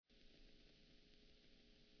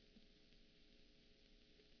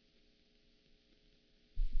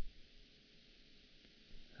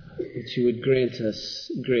that you would grant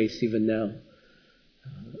us grace even now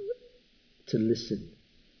to listen.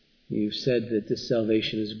 You've said that this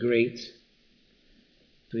salvation is great.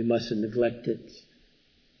 We mustn't neglect it.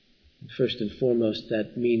 First and foremost,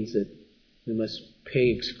 that means that we must pay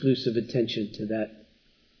exclusive attention to that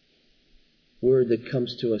word that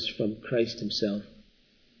comes to us from Christ himself.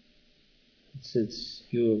 Since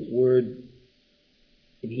your word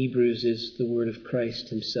in Hebrews is the word of Christ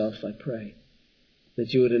himself, I pray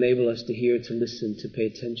that you would enable us to hear, to listen, to pay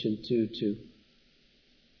attention to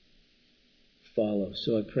follow.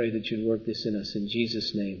 So I pray that you'd work this in us in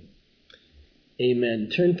Jesus' name. Amen.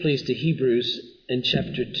 Turn please to Hebrews in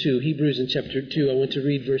chapter 2. Hebrews in chapter 2. I want to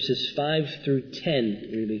read verses 5 through 10,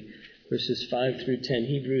 really. Verses 5 through 10.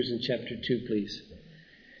 Hebrews in chapter 2, please.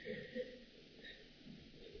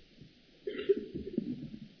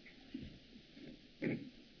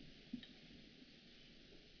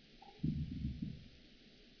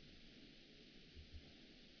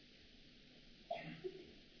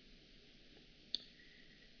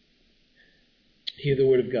 Hear the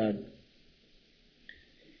word of God.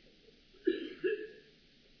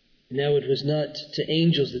 Now it was not to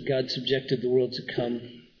angels that God subjected the world to come,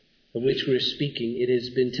 of which we are speaking. It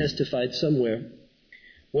has been testified somewhere.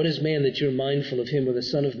 What is man that you are mindful of him, or the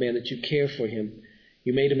Son of Man that you care for him?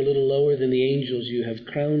 You made him a little lower than the angels. You have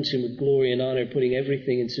crowned him with glory and honor, putting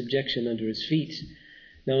everything in subjection under his feet.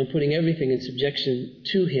 Now in putting everything in subjection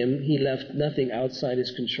to him, he left nothing outside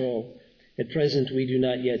his control. At present we do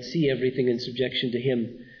not yet see everything in subjection to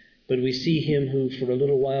him, but we see him who for a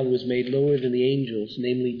little while was made lower than the angels,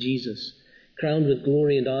 namely Jesus, crowned with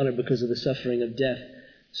glory and honor because of the suffering of death,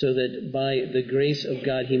 so that by the grace of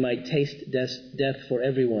God he might taste death for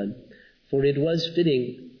everyone. For it was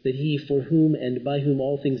fitting that he, for whom and by whom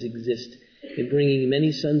all things exist, in bringing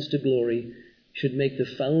many sons to glory, should make the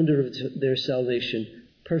founder of their salvation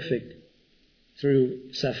perfect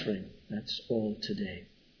through suffering. That's all today.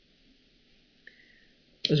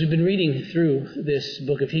 As we've been reading through this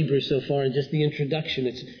book of Hebrews so far, and just the introduction,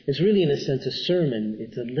 it's really in a sense a sermon.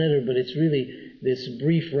 It's a letter, but it's really this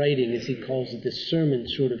brief writing, as he calls it, this sermon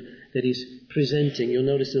sort of that he's presenting. You'll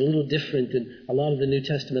notice it's a little different than a lot of the New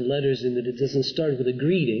Testament letters in that it doesn't start with a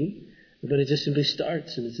greeting, but it just simply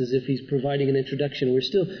starts, and it's as if he's providing an introduction. We're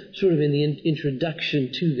still sort of in the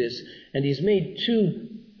introduction to this, and he's made two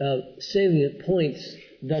salient points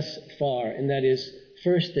thus far, and that is,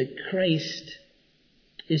 first, that Christ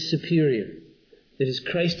is superior. That is,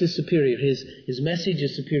 Christ is superior. His message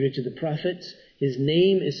is superior to the prophets. His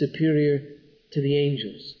name is superior to the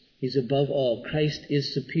angels. He's above all. Christ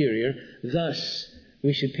is superior. Thus,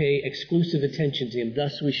 we should pay exclusive attention to him.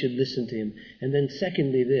 Thus, we should listen to him. And then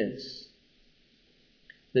secondly,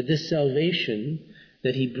 that this salvation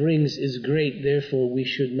that he brings is great, therefore we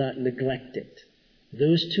should not neglect it.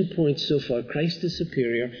 Those 2 points so far, Christ is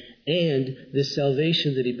superior, and this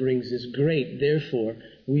salvation that he brings is great, therefore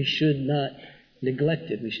we should not neglect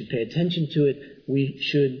it. We should pay attention to it. We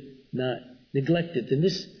should not neglect it. And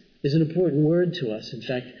this is an important word to us. In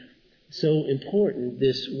fact, so important,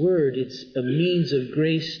 this word, it's a means of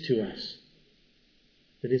grace to us.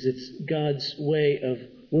 That is, it's God's way of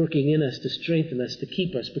working in us to strengthen us, to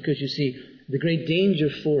keep us. Because you see, the great danger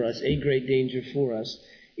for us, a great danger for us,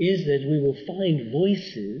 is that we will find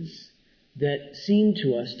voices that seem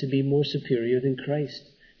to us to be more superior than Christ,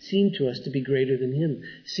 seem to us to be greater than him,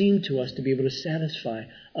 seem to us to be able to satisfy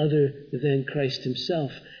other than Christ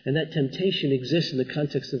himself. And that temptation exists in the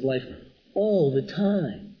context of life all the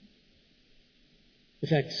time. In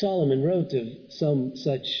fact, Solomon wrote of some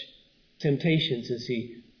such temptations as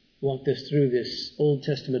he walked us through this Old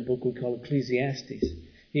Testament book we call Ecclesiastes.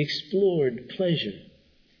 He explored pleasure.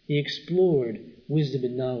 He explored wisdom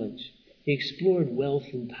and knowledge. He explored wealth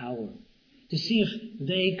and power to see if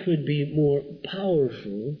they could be more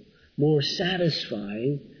powerful, more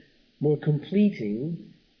satisfying, more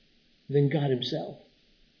completing than God himself.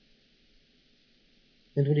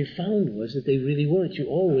 And what he found was that they really weren't. You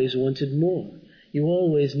always wanted more. You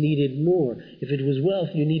always needed more. If it was wealth,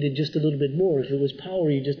 you needed just a little bit more. If it was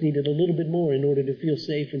power, you just needed a little bit more in order to feel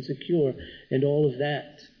safe and secure and all of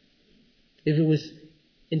that. If it was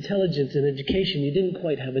intelligence and education, you didn't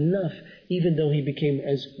quite have enough. Even though he became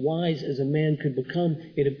as wise as a man could become,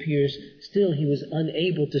 it appears, still he was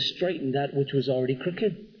unable to straighten that which was already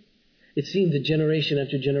crooked. It seemed that generation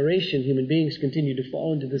after generation, human beings continued to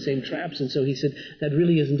fall into the same traps. And so he said, that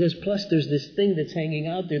really isn't this. Plus, there's this thing that's hanging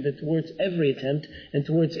out there that thwarts every attempt and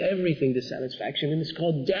thwarts everything to satisfaction, and it's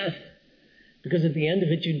called death. Because at the end of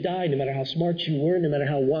it, you die, no matter how smart you were, no matter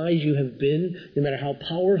how wise you have been, no matter how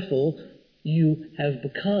powerful you have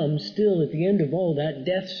become, still at the end of all that,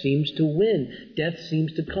 death seems to win. Death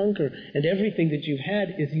seems to conquer. And everything that you've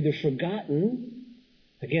had is either forgotten.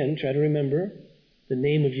 Again, try to remember the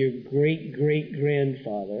name of your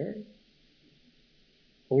great-great-grandfather,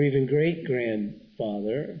 or even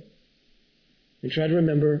great-grandfather, and try to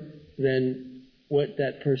remember then what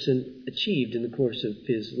that person achieved in the course of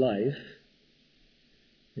his life.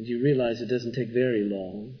 And you realize it doesn't take very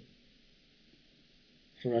long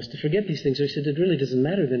for us to forget these things. So he said, it really doesn't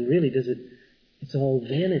matter then, really, does it? It's all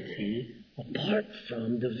vanity apart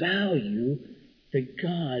from the value that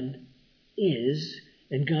God is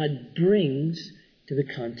and God brings to the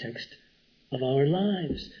context of our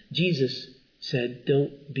lives. Jesus said,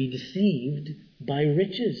 don't be deceived by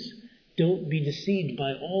riches. Don't be deceived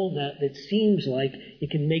by all that seems like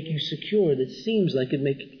it can make you secure, that seems like it can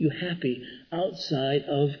make you happy outside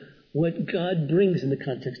of what God brings in the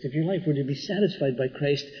context of your life. We're to be satisfied by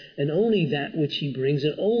Christ and only that which He brings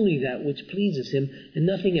and only that which pleases Him and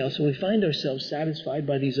nothing else. When we find ourselves satisfied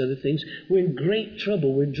by these other things, we're in great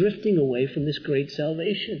trouble. We're drifting away from this great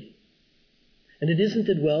salvation. And it isn't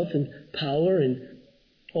that wealth and power and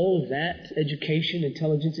all of that, education,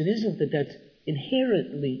 intelligence, it isn't that that's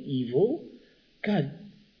inherently evil. God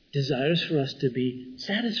desires for us to be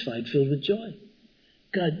satisfied, filled with joy.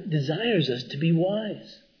 God desires us to be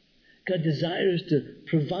wise. God desires to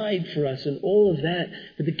provide for us and all of that.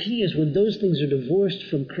 But the key is when those things are divorced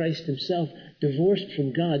from Christ Himself, divorced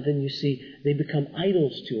from God, then you see they become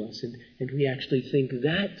idols to us. And we actually think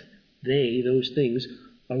that those things,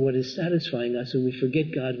 are what is satisfying us. And we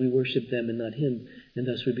forget God, we worship them and not Him. And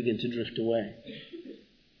thus we begin to drift away.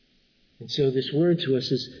 And so this word to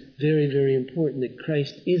us is very, very important, that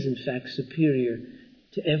Christ is in fact superior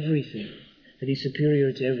to everything. That He's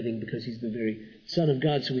superior to everything because He's the very Son of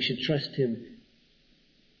God, so we should trust Him.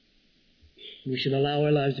 We should allow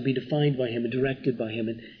our lives to be defined by Him and directed by Him,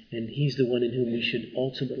 and He's the one in whom we should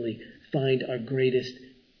ultimately find our greatest,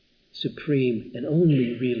 supreme, and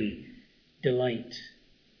only really delight.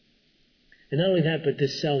 And not only that, but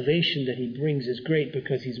this salvation that He brings is great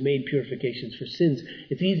because He's made purifications for sins.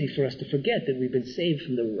 It's easy for us to forget that we've been saved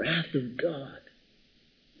from the wrath of God.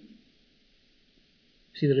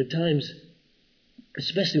 See, that at times,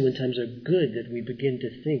 especially when times are good, that we begin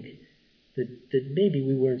to think that maybe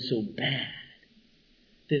we weren't so bad.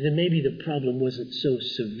 That maybe the problem wasn't so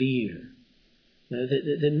severe.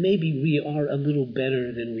 That maybe we are a little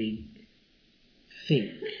better than we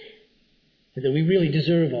think. And that we really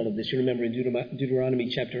deserve all of this. You remember in Deuteronomy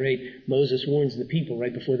chapter 8, Moses warns the people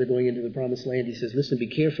right before they're going into the promised land. He says, listen,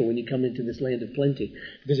 be careful when you come into this land of plenty,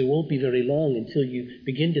 because it won't be very long until you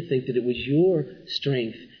begin to think that it was your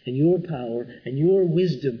strength and your power and your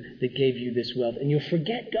wisdom that gave you this wealth, and you'll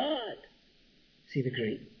forget God. See the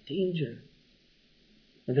great danger.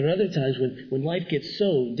 And there are other times when life gets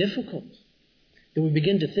so difficult that we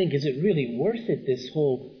begin to think, is it really worth it, this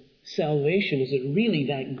whole salvation? Is it really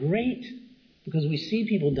that great? Because we see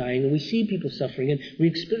people dying and we see people suffering, and we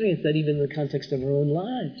experience that even in the context of our own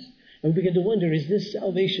lives. And we begin to wonder, is this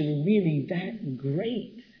salvation really that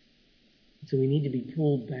great? And so we need to be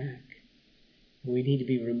pulled back. And we need to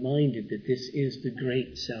be reminded that this is the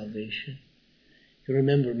great salvation. You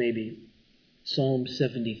remember maybe Psalm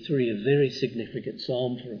 73, a very significant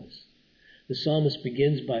psalm for us. The psalmist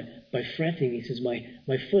begins by fretting. He says,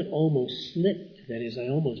 my foot almost slipped. That is, I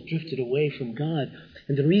almost drifted away from God.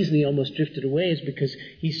 And the reason he almost drifted away is because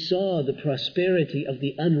he saw the prosperity of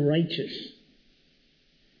the unrighteous.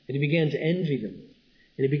 And he began to envy them.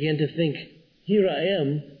 And he began to think, here I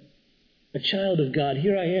am, a child of God.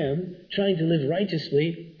 Here I am, trying to live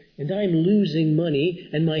righteously, and I'm losing money,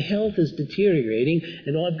 and my health is deteriorating,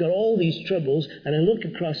 and I've got all these troubles, and I look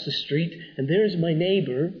across the street, and there's my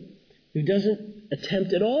neighbor who doesn't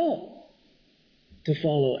attempt at all to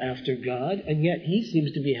follow after God, and yet he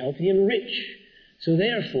seems to be healthy and rich. So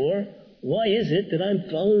therefore, why is it that I'm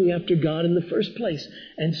following after God in the first place?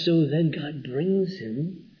 And so then God brings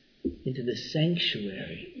him into the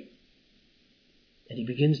sanctuary. And he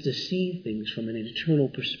begins to see things from an eternal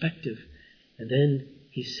perspective. And then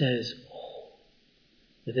he says,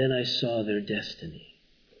 but then I saw their destiny.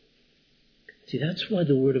 See, that's why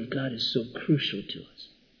the Word of God is so crucial to us.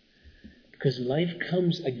 Because life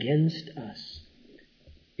comes against us.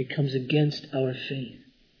 It comes against our faith.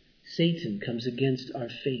 Satan comes against our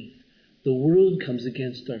faith. The world comes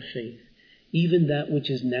against our faith. Even that which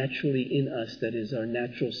is naturally in us, that is our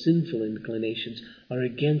natural sinful inclinations, are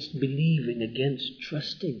against believing, against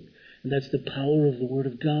trusting. And that's the power of the Word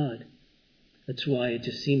of God. That's why it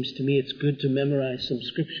just seems to me it's good to memorize some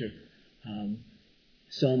Scripture.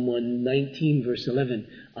 Psalm 119, verse 11.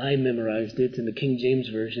 I memorized it in the King James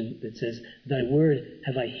Version that says, Thy word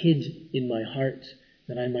have I hid in my heart,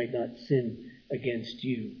 that I might not sin against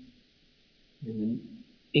you. In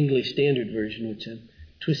the English Standard Version, which I'm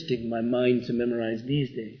twisting my mind to memorize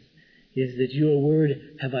these days, is that your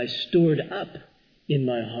word have I stored up in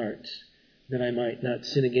my heart, that I might not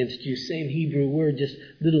sin against you. Same Hebrew word, just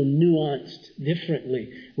little nuanced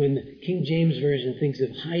differently. When the King James Version thinks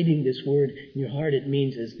of hiding this word in your heart, it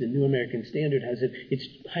means, as the New American Standard has it, it's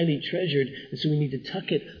highly treasured, and so we need to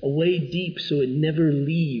tuck it away deep so it never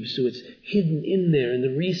leaves, so it's hidden in there in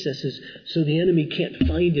the recesses, so the enemy can't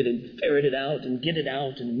find it and ferret it out and get it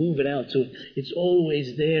out and move it out. So it's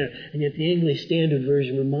always there, and yet the English Standard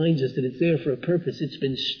Version reminds us that it's there for a purpose. It's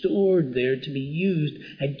been stored there to be used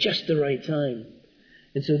at just the right time.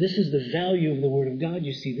 And so this is the value of the Word of God,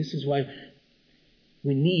 you see. This is why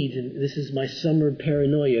we need, and this is my summer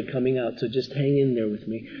paranoia coming out, so just hang in there with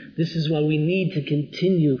me. This is why we need to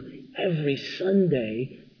continue every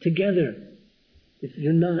Sunday together. If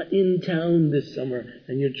you're not in town this summer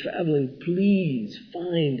and you're traveling, please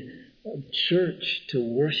find a church to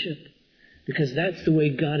worship, because that's the way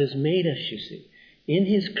God has made us, you see. In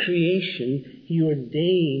His creation, He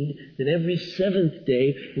ordained that every seventh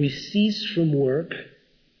day we cease from work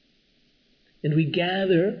and we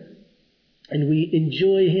gather and we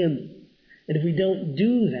enjoy Him. And if we don't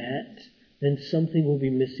do that, then something will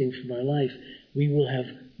be missing from our life. We will have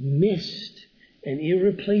missed an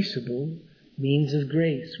irreplaceable means of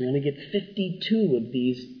grace. We only get 52 of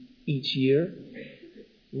these each year.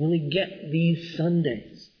 We only get these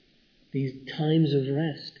Sundays, these times of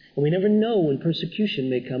rest. And we never know when persecution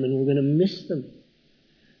may come and we're going to miss them.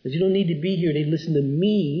 But you don't need to be here to listen to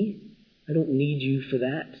me. I don't need you for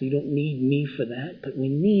that. You don't need me for that. But we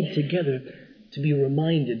need together to be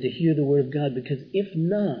reminded to hear the Word of God, because if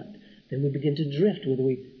not, then we begin to drift, whether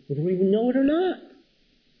we even know it or not.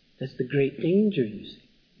 That's the great danger, you see.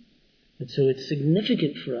 And so it's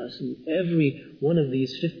significant for us in every one of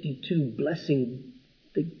these 52 blessings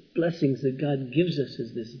that God gives us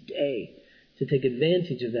as this day, to take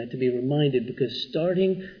advantage of that, to be reminded, because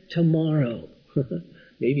starting tomorrow,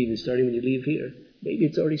 maybe even starting when you leave here, maybe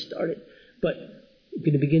it's already started, but you're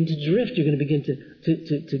going to begin to drift. You're going to begin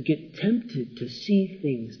to get tempted to see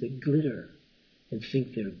things that glitter and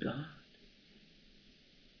think they're God.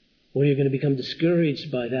 Or you're going to become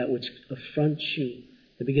discouraged by that which affronts you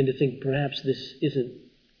and begin to think perhaps this isn't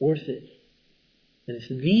worth it. And it's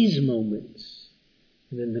these moments,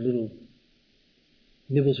 and then the little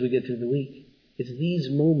nibbles we get through the week, it's these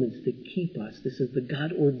moments that keep us. This is the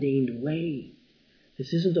God-ordained way.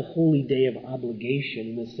 This isn't a holy day of obligation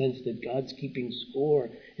in the sense that God's keeping score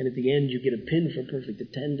and at the end you get a pin for perfect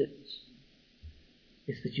attendance.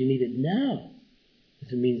 It's that you need it now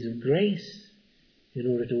as a means of grace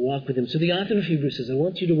in order to walk with Him. So the author of Hebrews says, I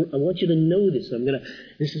want you to know this.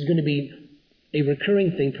 This is going to be a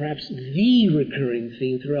recurring thing, perhaps the recurring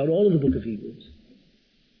theme throughout all of the book of Hebrews.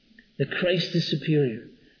 That Christ is superior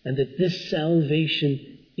and that this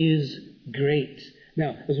salvation is great.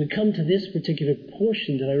 Now, as we come to this particular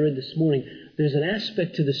portion that I read this morning, there's an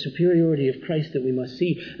aspect to the superiority of Christ that we must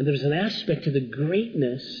see, and there's an aspect to the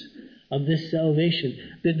greatness of this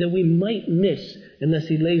salvation that we might miss unless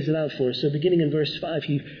He lays it out for us. So beginning in verse 5,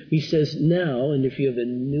 he says now, and if you have a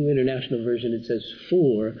New International Version, it says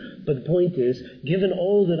for, but the point is, given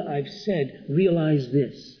all that I've said, realize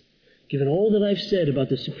this. Given all that I've said about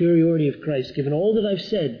the superiority of Christ, given all that I've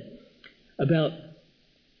said about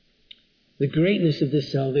the greatness of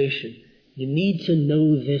this salvation, you need to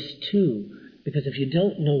know this too. Because if you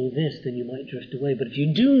don't know this, then you might drift away. But if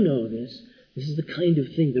you do know this, this is the kind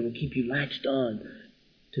of thing that will keep you latched on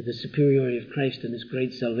to the superiority of Christ and His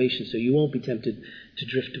great salvation, so you won't be tempted to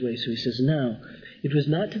drift away. So he says, now, it was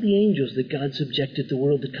not to the angels that God subjected the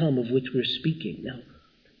world to come, of which we're speaking. Now,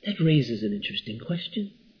 that raises an interesting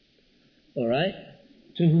question. All right?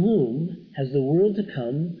 To whom has the world to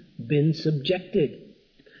come been subjected?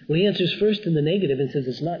 Well, he answers first in the negative and says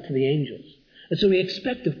it's not to the angels. And so we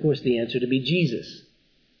expect, of course, the answer to be Jesus,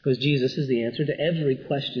 because Jesus is the answer to every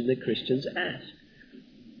question that Christians ask.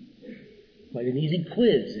 Quite an easy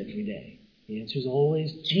quiz every day. The answer is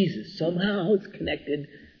always Jesus. Somehow it's connected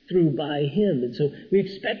through by Him. And so we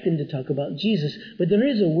expect Him to talk about Jesus. But there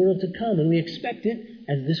is a world to come, and we expect it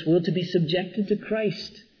as this world to be subjected to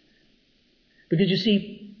Christ. Because you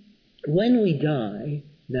see, when we die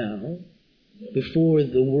now, before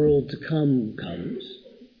the world to come comes,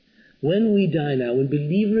 when we die now, when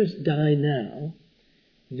believers die now,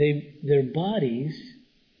 their bodies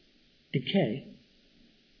decay,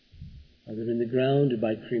 either in the ground or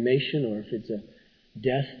by cremation, or if it's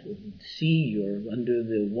death of the sea or under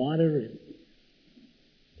the water.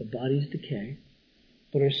 The bodies decay,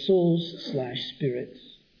 but our souls/spirits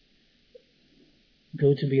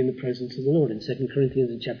go to be in the presence of the Lord. In 2 Corinthians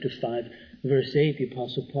in chapter 5, verse 8, the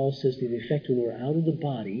Apostle Paul says to the effect, when we're out of the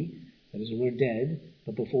body, that is when we're dead,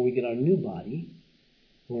 but before we get our new body,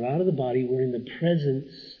 when we're out of the body, we're in the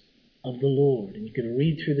presence of the Lord. And you can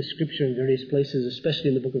read through the scripture in various places, especially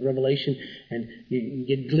in the book of Revelation, and you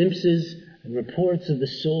get glimpses and reports of the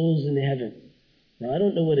souls in heaven. Now, I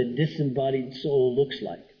don't know what a disembodied soul looks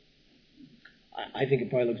like. I think it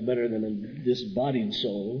probably looks better than a disembodied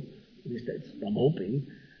soul. At least I'm hoping.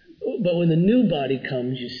 But when the new body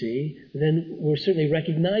comes, you see, then we're certainly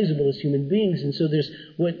recognizable as human beings. And so there's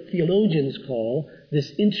what theologians call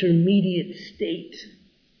this intermediate state.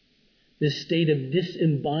 This state of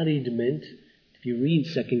disembodiment. If you read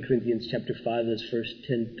 2 Corinthians chapter 5, those first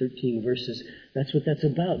 10, 13 verses, that's what that's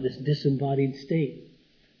about, this disembodied state.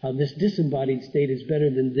 How this disembodied state is better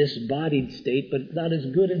than this bodied state, but not as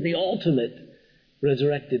good as the ultimate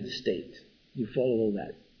resurrected state. You follow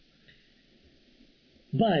that?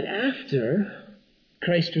 But after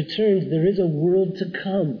Christ returns, there is a world to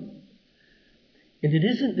come. And it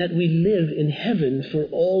isn't that we live in heaven for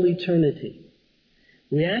all eternity.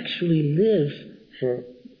 We actually live for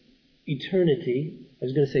eternity. I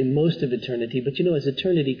was going to say most of eternity, but as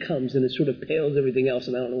eternity comes, then it sort of pales everything else,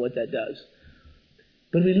 and I don't know what that does.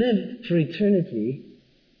 But we live for eternity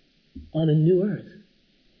on a new earth,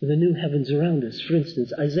 with the new heavens around us. For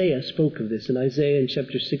instance, Isaiah spoke of this in Isaiah in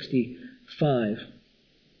chapter 65.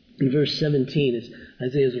 In verse 17, as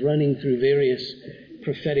Isaiah is running through various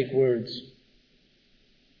prophetic words,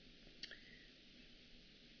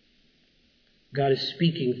 God is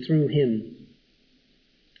speaking through him.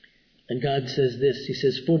 And God says this, he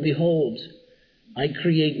says, "For behold, I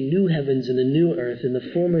create new heavens and a new earth, and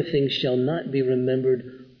the former things shall not be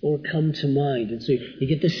remembered or come to mind." And so you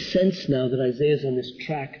get this sense now that Isaiah's on this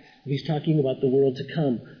track. He's talking about the world to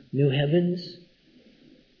come. New heavens,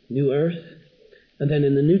 new earth. And then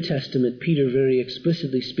in the New Testament, Peter very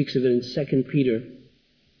explicitly speaks of it in 2 Peter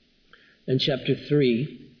and chapter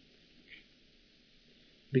 3,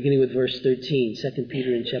 beginning with verse 13. 2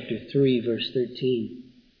 Peter in chapter 3, verse 13.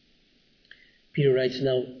 Peter writes,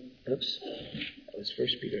 that was 1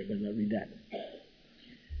 Peter, I better not read that.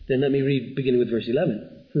 Then let me read beginning with verse 11.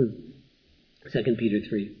 2 Peter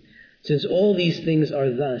 3. "Since all these things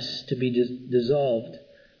are thus to be dissolved,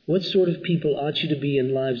 what sort of people ought you to be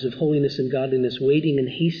in lives of holiness and godliness, waiting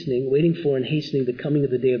for and hastening the coming of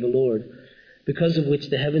the day of the Lord, because of which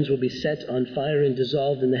the heavens will be set on fire and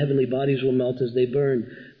dissolved, and the heavenly bodies will melt as they burn.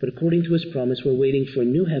 But according to his promise, we're waiting for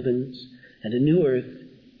new heavens and a new earth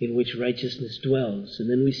in which righteousness dwells." And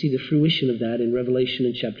then we see the fruition of that in Revelation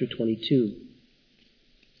in chapter 22.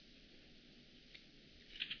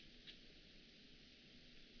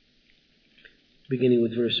 Beginning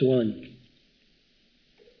with verse 1.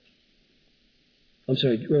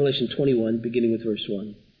 Revelation 21, beginning with verse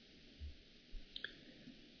 1.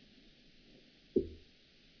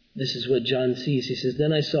 This is what John sees. He says,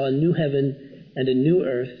 "Then I saw a new heaven and a new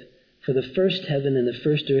earth, for the first heaven and the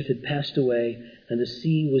first earth had passed away, and the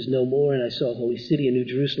sea was no more. And I saw a holy city, a new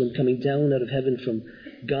Jerusalem, coming down out of heaven from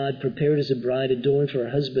God, prepared as a bride adorned for her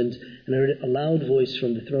husband. And I heard a loud voice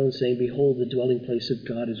from the throne saying, 'Behold, the dwelling place of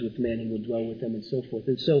God is with men. He will dwell with them,'" and so forth.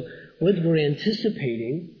 And so what we're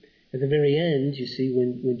anticipating at the very end, you see,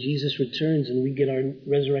 when Jesus returns and we get our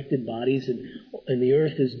resurrected bodies and the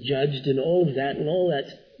earth is judged and all of that, and all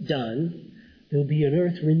that's done, there'll be an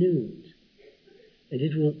earth renewed.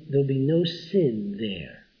 And there'll be no sin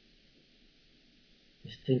there.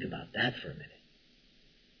 Just think about that for a minute.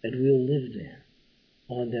 And we'll live there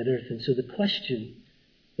on that earth. And so the question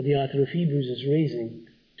that the author of Hebrews is raising,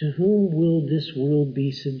 to whom will this world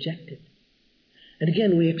be subjected? And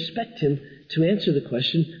again, we expect him to answer the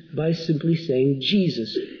question by simply saying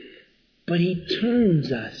Jesus. But he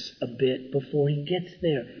turns us a bit before he gets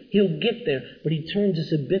there. He'll get there, but he turns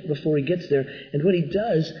us a bit before he gets there. And what he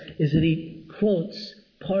does is that he quotes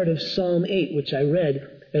part of Psalm 8, which I read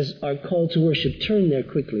as our call to worship. Turn there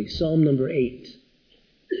quickly. Psalm number 8.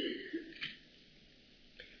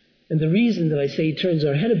 And the reason that I say he turns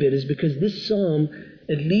our head a bit is because this psalm,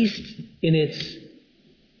 at least in its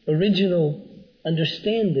original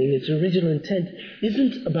understanding, its original intent,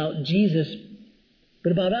 isn't about Jesus,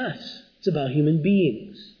 but about us. It's about human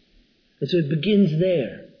beings. And so it begins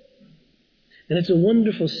there. And it's a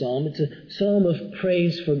wonderful psalm. It's a psalm of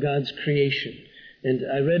praise for God's creation. And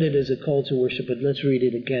I read it as a call to worship, but let's read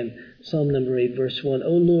it again. Psalm number 8, verse 1.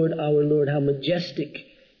 "O Lord, our Lord, how majestic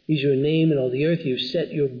is your name in all the earth. You've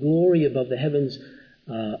set your glory above the heavens.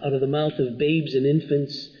 Out of the mouth of babes and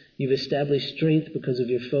infants, you've established strength because of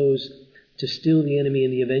your foes to still the enemy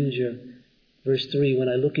and the avenger. Verse 3, when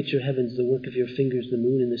I look at your heavens, the work of your fingers, the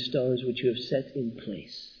moon and the stars which you have set in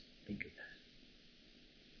place. Think of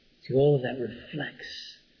that. See, all of that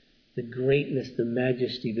reflects the greatness, the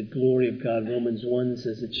majesty, the glory of God. Romans 1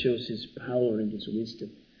 says it shows His power and His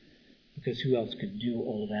wisdom. Because who else could do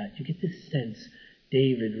all of that? You get this sense,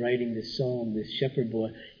 David writing this psalm, this shepherd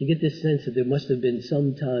boy, you get this sense that there must have been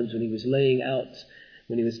some times when he was laying out,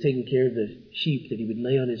 when he was taking care of the sheep, that he would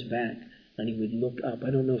lay on his back and he would look up.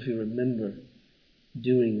 I don't know if you remember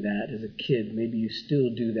doing that as a kid. Maybe you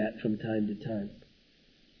still do that from time to time.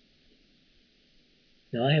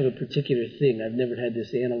 Now, I have a particular thing. I've never had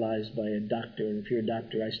this analyzed by a doctor, and if you're a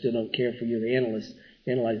doctor, I still don't care for you to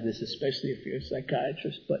analyze this, especially if you're a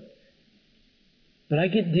psychiatrist. But I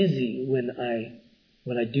get dizzy when I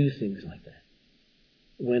do things like that.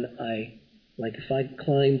 If I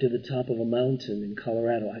climb to the top of a mountain in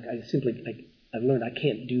Colorado, I've learned I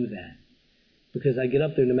can't do that. Because I get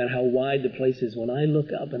up there, no matter how wide the place is, when I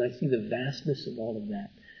look up and I see the vastness of all of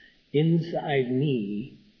that, inside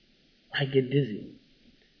me, I get dizzy.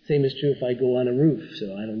 Same is true if I go on a roof,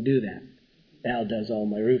 so I don't do that. Al does all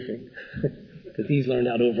my roofing. Because he's learned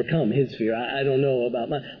how to overcome his fear. I don't know about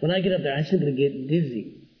mine. When I get up there, I simply get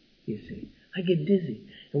dizzy, you see. I get dizzy.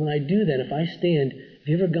 And when I do that, if I stand, have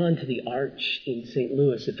you ever gone to the arch in St.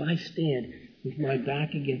 Louis? If I stand with my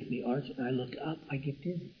back against the arch and I look up, I get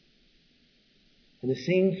dizzy. And the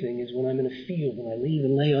same thing is when I'm in a field, when I leave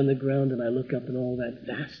and lay on the ground and I look up and all that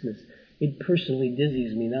vastness, it personally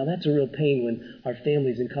dizzies me. Now, that's a real pain when our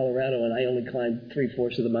family's in Colorado and I only climb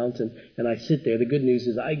 3/4 of the mountain and I sit there. The good news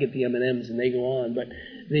is I get the M&Ms and they go on. But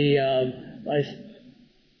the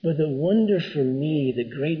wonder for me, the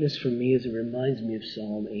greatness for me is it reminds me of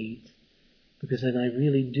Psalm 8. Because then I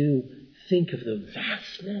really do think of the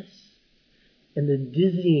vastness and the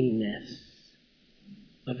dizzyingness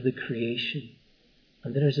of the creation.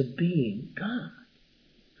 And there's a being, God,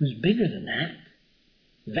 who's bigger than that,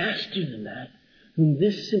 vaster than that, whom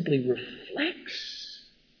this simply reflects.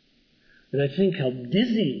 And I think how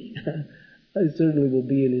dizzy I certainly will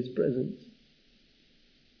be in His presence.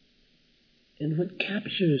 And what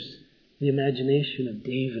captures the imagination of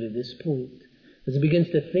David at this point, as he begins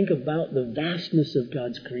to think about the vastness of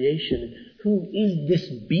God's creation, who is this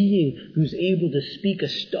being who's able to speak a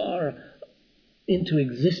star into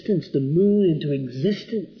existence, the moon into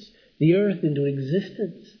existence, the earth into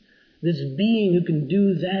existence. This being who can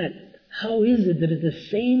do that, how is it that at the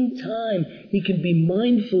same time He can be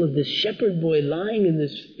mindful of this shepherd boy lying in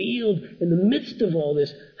this field in the midst of all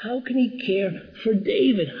this? How can He care for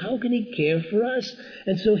David? How can He care for us?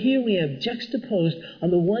 And so here we have juxtaposed, on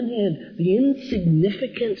the one hand, the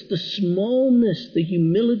insignificance, the smallness, the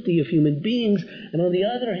humility of human beings, and on the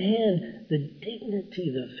other hand, the dignity,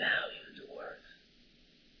 the value.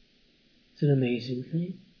 It's an amazing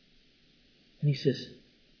thing. And He says,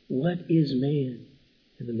 what is man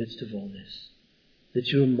in the midst of all this? That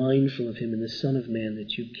you're mindful of him, and the Son of Man,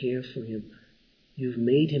 that you care for him. You've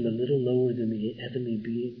made him a little lower than the heavenly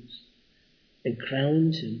beings and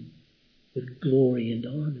crowned him with glory and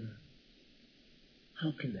honor.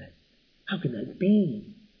 How can that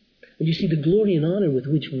be? And you see, the glory and honor with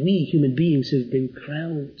which we human beings have been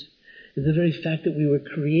crowned is the very fact that we were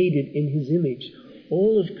created in His image.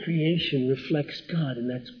 All of creation reflects God, and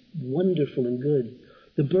that's wonderful and good.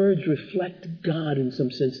 The birds reflect God in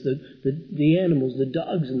some sense. The animals, the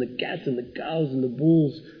dogs and the cats and the cows and the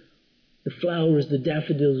bulls, the flowers, the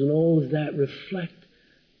daffodils, and all of that reflect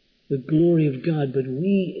the glory of God. But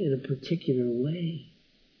we in a particular way,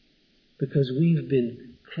 because we've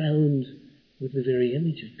been crowned with the very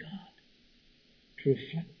image of God, to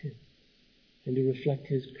reflect Him and to reflect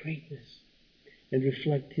His greatness and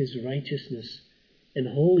reflect His righteousness and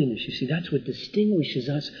holiness. You see, that's what distinguishes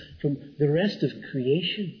us from the rest of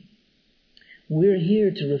creation. We're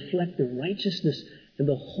here to reflect the righteousness and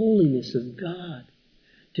the holiness of God,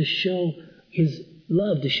 to show His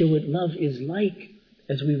love, to show what love is like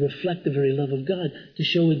as we reflect the very love of God, to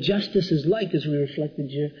show what justice is like as we reflect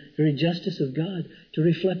the very justice of God, to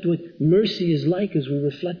reflect what mercy is like as we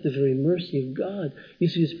reflect the very mercy of God. You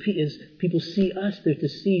see, as people see us, they're to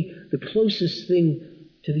see the closest thing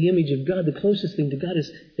to the image of God, the closest thing to God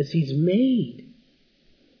is as He's made.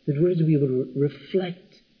 That we're to be able to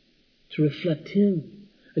reflect Him.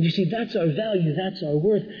 And you see, that's our value, that's our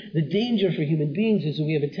worth. The danger for human beings is that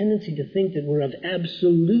we have a tendency to think that we're of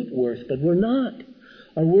absolute worth, but we're not.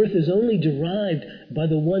 Our worth is only derived by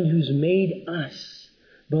the one who's made us,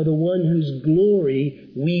 by the one whose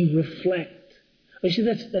glory we reflect. You see,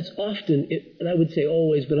 that's often, and I would say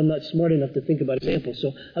always, but I'm not smart enough to think about examples,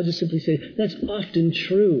 so I'll just simply say that's often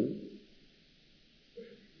true.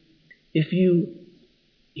 If you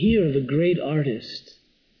hear of a great artist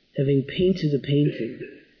having painted a painting,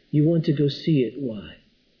 you want to go see it. Why?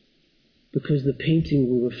 Because the painting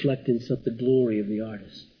will reflect in some the glory of the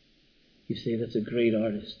artist. You say, that's a great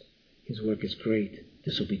artist. His work is great.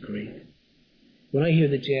 This will be great. When I hear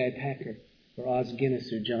that J.I. Packer or Os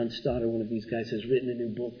Guinness or John Stott or one of these guys has written a new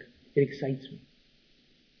book, it excites me.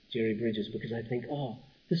 Jerry Bridges, because I think,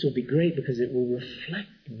 this will be great because it will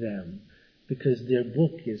reflect them, because their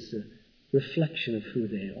book is a reflection of who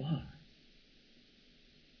they are.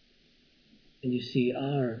 And you see,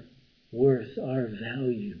 our worth, our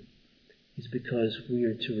value is because we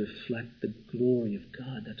are to reflect the glory of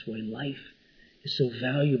God. That's why life is so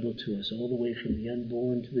valuable to us, all the way from the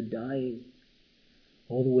unborn to the dying,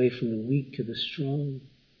 all the way from the weak to the strong.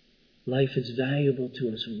 Life is valuable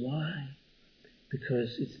to us. Why?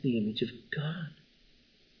 Because it's the image of God.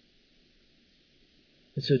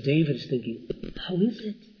 And so David is thinking, how is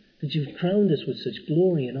it that you've crowned us with such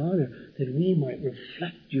glory and honor, that we might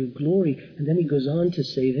reflect your glory? And then he goes on to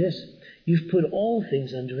say this, you've put all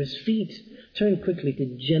things under his feet. Turn quickly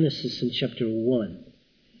to Genesis in chapter 1.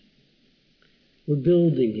 We're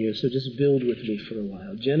building here, so just build with me for a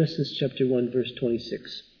while. Genesis chapter 1, verse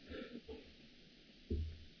 26.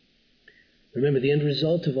 Remember, the end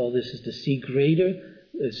result of all this is to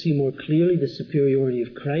see more clearly the superiority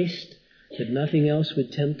of Christ, that nothing else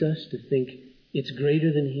would tempt us to think it's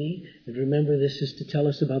greater than He. And remember, this is to tell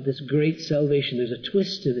us about this great salvation. There's a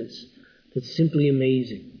twist to this that's simply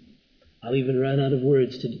amazing. I'll even run out of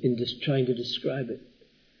words in just trying to describe it.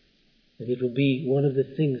 And it will be one of the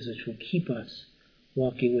things which will keep us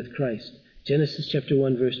walking with Christ. Genesis chapter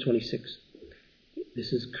 1, verse 26.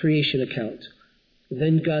 This is creation account.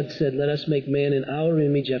 Then God said, let us make man in our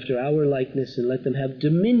image after our likeness, and let them have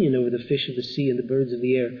dominion over the fish of the sea and the birds of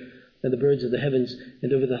the air and the birds of the heavens,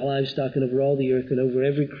 and over the livestock and over all the earth, and over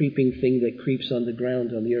every creeping thing that creeps on the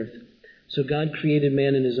ground on the earth. So God created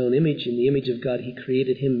man in his own image. In the image of God he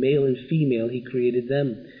created him, male and female he created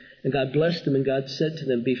them. And God blessed them, and God said to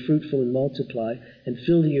them, be fruitful and multiply, and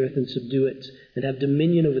fill the earth and subdue it, and have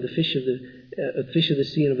dominion over the fish of the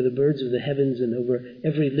sea, and over the birds of the heavens, and over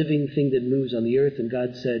every living thing that moves on the earth. And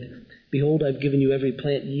God said, behold, I've given you every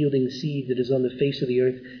plant yielding seed that is on the face of the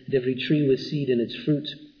earth, and every tree with seed in its fruit.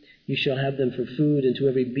 You shall have them for food, and to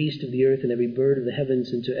every beast of the earth, and every bird of the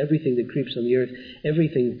heavens, and to everything that creeps on the earth,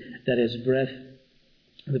 everything that has breath,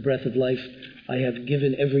 the breath of life, I have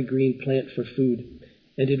given every green plant for food.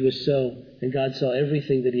 And it was so. And God saw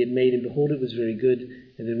everything that he had made, and behold, it was very good.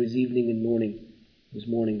 And there was evening and morning. It was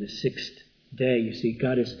morning, the sixth day. You see,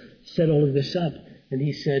 God has set all of this up. And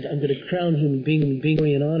he said, I'm going to crown human being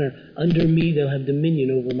glory and honor. Under me they'll have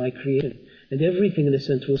dominion over my creation. And everything, in a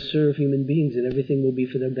sense, will serve human beings, and everything will be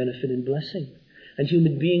for their benefit and blessing. And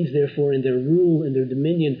human beings, therefore, in their rule and their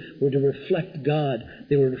dominion, were to reflect God.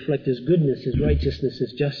 They were to reflect His goodness, His righteousness,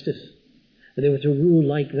 His justice. And they were to rule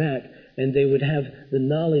like that. And they would have the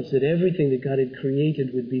knowledge that everything that God had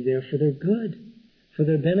created would be there for their good, for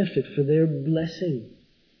their benefit, for their blessing.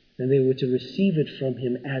 And they were to receive it from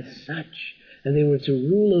Him as such. And they were to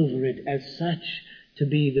rule over it as such, to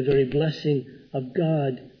be the very blessing of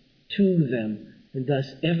God to them. And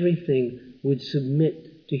thus everything would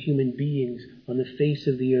submit to human beings on the face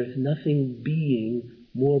of the earth, nothing being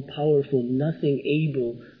more powerful, nothing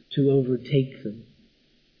able to overtake them.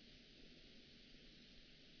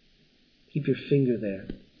 Keep your finger there.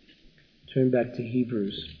 Turn back to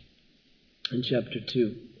Hebrews in chapter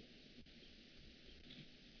 2.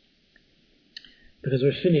 Because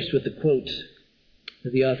we're finished with the quote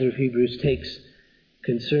that the author of Hebrews takes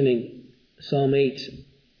concerning Psalm 8.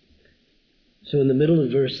 So in the middle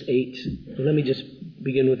of verse 8, let me just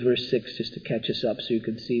begin with verse 6 just to catch us up so you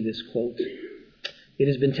can see this quote. It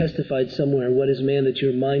has been testified somewhere, what is man that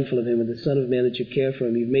you're mindful of him, and the son of man that you care for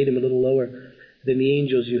him? You've made him a little lower than the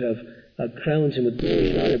angels. You have crowned him with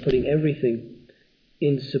glory and honor, putting everything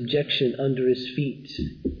in subjection under his feet.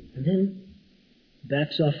 And then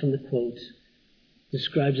backs off from the quote,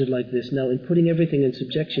 describes it like this. Now, in putting everything in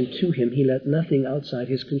subjection to him, he let nothing outside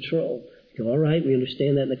his control. All right, we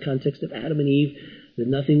understand that in the context of Adam and Eve, that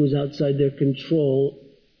nothing was outside their control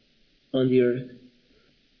on the earth.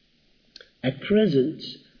 At present,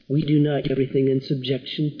 we do not get everything in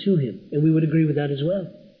subjection to him. And we would agree with that as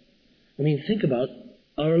well. I mean, think about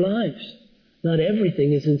our lives. Not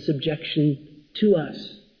everything is in subjection to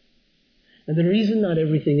us. And the reason not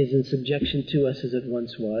everything is in subjection to us as it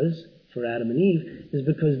once was for Adam and Eve is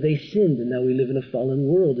because they sinned, and now we live in a fallen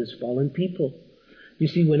world as fallen people. You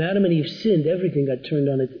see, when Adam and Eve sinned, everything got turned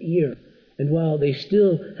on its ear. And while they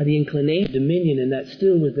still had the inclination, dominion, and that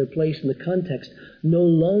still was their place in the context, no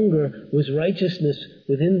longer was righteousness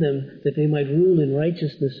within them that they might rule in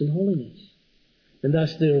righteousness and holiness. And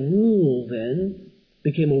thus their rule then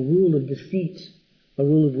became a rule of deceit, a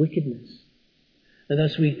rule of wickedness. And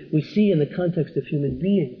thus we see in the context of human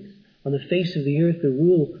beings, on the face of the earth, the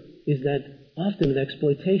rule is that often of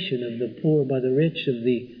exploitation of the poor by the rich, of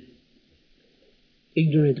the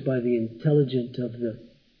ignorant by the intelligent, of the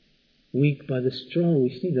weak by the strong.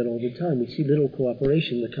 We see that all the time. We see little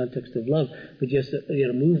cooperation in the context of love, but yet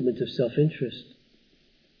a movement of self-interest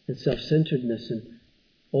and self-centeredness, and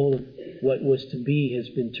all of what was to be has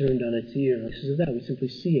been turned on its ear. This is that. We simply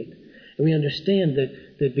see it. And we understand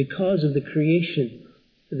that because of the creation,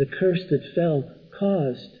 the curse that fell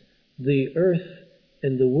caused the earth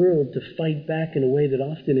and the world to fight back in a way that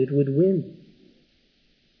often it would win.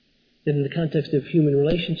 That in the context of human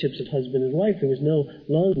relationships of husband and wife, there was no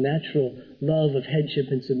long natural love of headship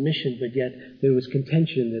and submission, but yet there was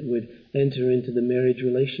contention that would enter into the marriage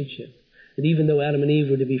relationship. And even though Adam and Eve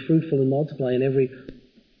were to be fruitful and multiply, and every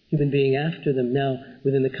human being after them, now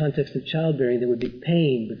within the context of childbearing, there would be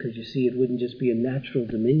pain, because you see, it wouldn't just be a natural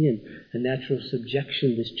dominion, a natural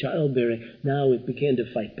subjection, this childbearing. Now it began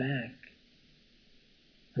to fight back.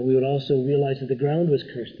 And we would also realize that the ground was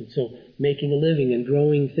cursed, and so making a living and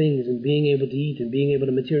growing things and being able to eat and being able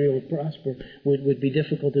to materially prosper would be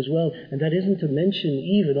difficult as well. And that isn't to mention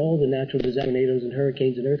even all the natural disasters, tornadoes and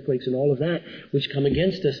hurricanes and earthquakes and all of that which come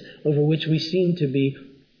against us, over which we seem to be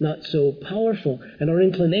not so powerful. And our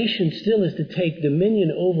inclination still is to take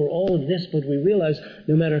dominion over all of this, but we realize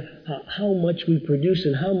no matter how much we produce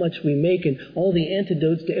and how much we make and all the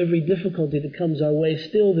antidotes to every difficulty that comes our way,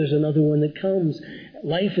 still there's another one that comes.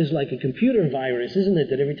 Life is like a computer virus, isn't it?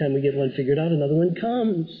 That every time we get one figured out, another one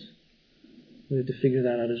comes. We have to figure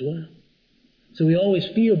that out as well. So we always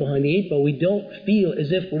feel behind the eight ball. We don't feel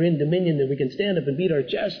as if we're in dominion, that we can stand up and beat our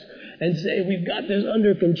chest and say, we've got this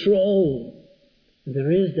under control.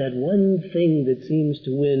 There is that one thing that seems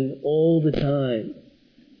to win all the time,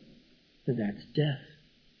 and that's death.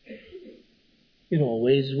 It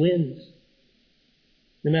always wins.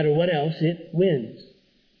 No matter what else, it wins.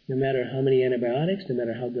 No matter how many antibiotics, no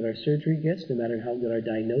matter how good our surgery gets, no matter how good our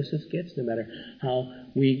diagnosis gets, no matter how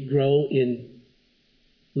we grow in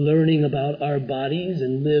learning about our bodies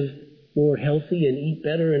and live more healthy and eat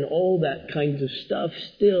better and all that kinds of stuff,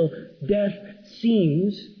 still death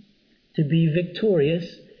seems to be victorious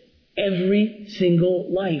every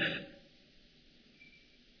single life.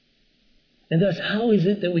 And thus, how is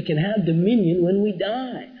it that we can have dominion when we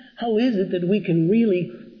die? How is it that we can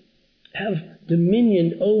really have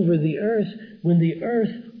dominion over the earth when the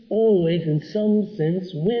earth always, in some sense,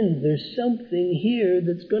 wins? There's something here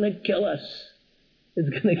that's going to kill us. It's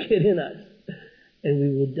going to get in us. And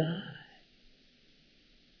we will die.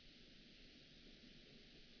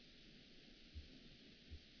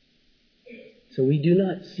 So we do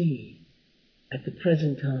not see, at the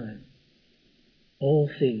present time, all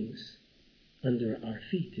things under our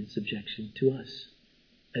feet in subjection to us.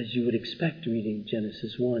 As you would expect reading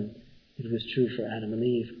Genesis 1, it was true for Adam and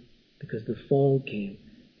Eve, because the fall came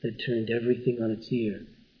that turned everything on its ear.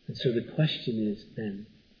 And so the question is then,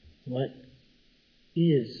 what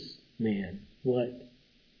is man? What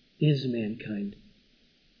is mankind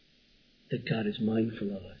that God is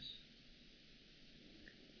mindful of us?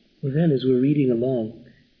 Well then, as we're reading along,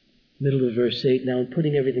 middle of verse 8, now in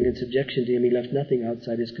putting everything in subjection to him, he left nothing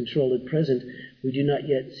outside his control. At present, we do not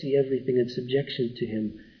yet see everything in subjection to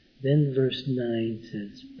him. Then verse 9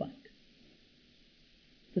 says, but.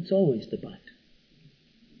 That's always the but.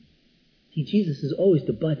 See, Jesus is always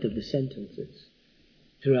the but of the sentences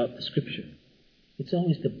throughout the Scripture. It's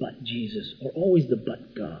always the but Jesus, or always the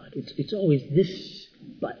but God. It's always this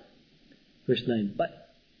but. Verse 9,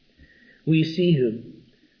 but we see him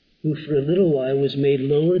who for a little while was made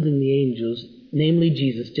lower than the angels, namely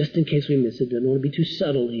Jesus, just in case we miss it, I don't want to be too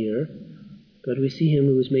subtle here, but we see him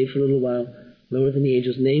who was made for a little while lower than the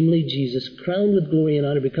angels, namely Jesus, crowned with glory and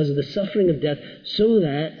honor because of the suffering of death, so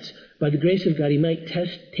that by the grace of God he might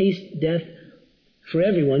taste death for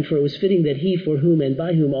everyone, for it was fitting that he, for whom and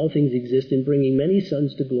by whom all things exist, in bringing many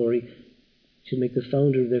sons to glory, should make the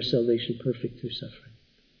founder of their salvation perfect through suffering.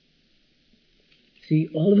 See,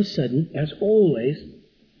 all of a sudden, as always,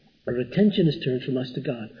 our attention is turned from us to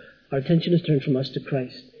God. Our attention is turned from us to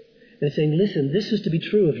Christ. And it's saying, listen, this is to be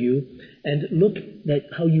true of you, and look at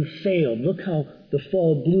how you failed. Look how the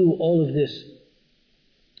fall blew all of this.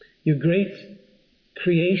 Your great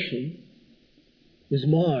creation was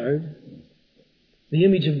marred. The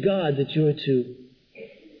image of God that you're to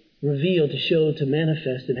reveal, to show, to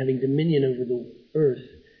manifest, and having dominion over the earth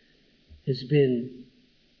has been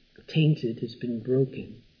tainted, has been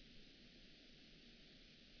broken.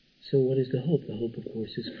 So what is the hope? The hope, of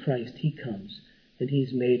course, is Christ. He comes, and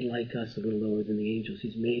He's made like us, a little lower than the angels.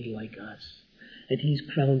 He's made like us. And He's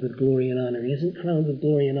crowned with glory and honor. He isn't crowned with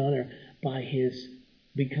glory and honor by His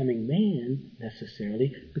becoming man,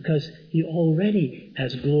 necessarily, because He already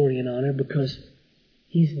has glory and honor, because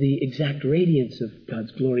He's the exact radiance of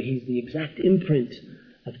God's glory. He's the exact imprint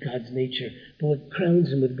of God's nature. But what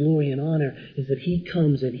crowns Him with glory and honor is that He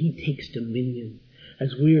comes and He takes dominion,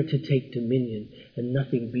 as we are to take dominion, and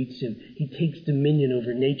nothing beats Him. He takes dominion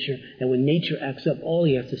over nature, and when nature acts up, all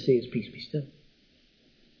He has to say is, peace, be still.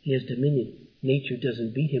 He has dominion. Nature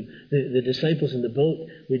doesn't beat Him. The disciples in the boat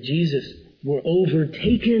with Jesus were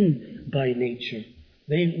overtaken by nature.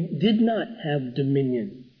 They did not have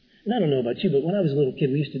dominion. And I don't know about you, but when I was a little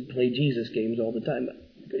kid, we used to play Jesus games all the time.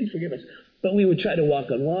 Please forgive us. But we would try to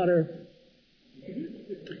walk on water.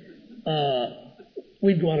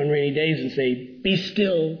 We'd go out on rainy days and say, be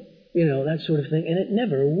still, that sort of thing. And it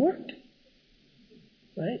never worked.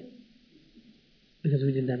 Right? Because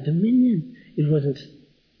we didn't have dominion. It wasn't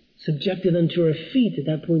subjected unto our feet at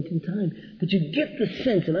that point in time. But you get the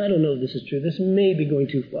sense, and I don't know if this is true, this may be going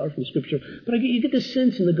too far from Scripture, but you get the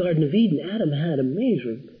sense in the Garden of Eden, Adam had a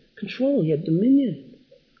measure of control. He had dominion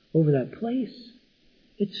over that place.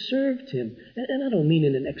 It served him. And I don't mean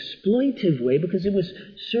in an exploitive way, because it was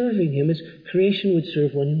serving him as creation would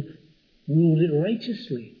serve one who ruled it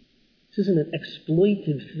righteously. This isn't an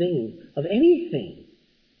exploitive thing of anything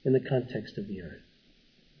in the context of the earth.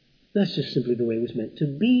 That's just simply the way it was meant to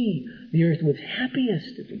be. The earth was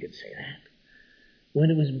happiest, if we could say that, when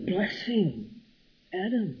it was blessing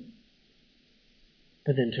Adam,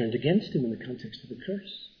 but then turned against him in the context of the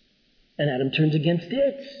curse. And Adam turned against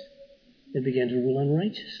it and began to rule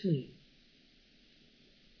unrighteously.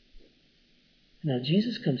 Now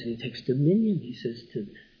Jesus comes and He takes dominion. He says to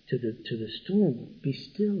the storm, be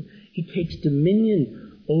still. He takes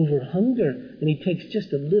dominion over hunger, and He takes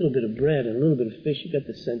just a little bit of bread and a little bit of fish. You got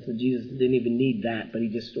the sense that Jesus didn't even need that, but He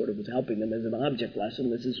just sort of was helping them as an object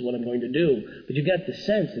lesson. This is what I'm going to do. But you got the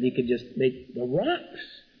sense that He could just make the rocks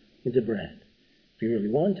into bread if He really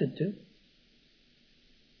wanted to,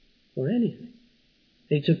 or anything.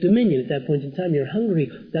 He took dominion at that point in time. You're hungry.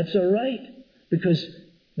 That's all right, because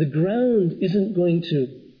the ground isn't going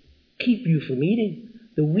to keep you from eating.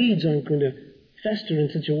 The weeds aren't going to fester in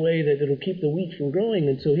such a way that it'll keep the wheat from growing.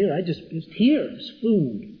 And so here's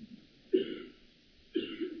food.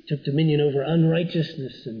 Took dominion over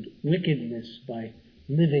unrighteousness and wickedness by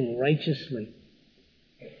living righteously,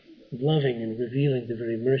 loving and revealing the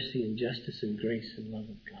very mercy and justice and grace and love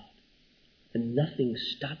of God. And nothing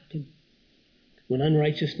stopped Him. When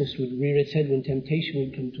unrighteousness would rear its head, when temptation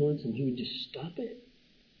would come towards Him, He would just stop it.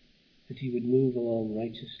 And He would move along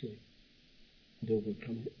righteously and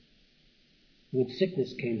overcome it. When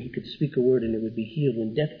sickness came, He could speak a word and it would be healed.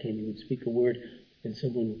 When death came, He would speak a word and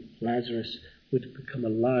someone, Lazarus, would become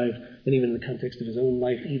alive. And even in the context of His own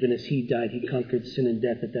life, even as He died, He conquered sin and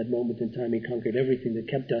death. At that moment in time, He conquered everything that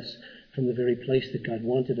kept us from the very place that God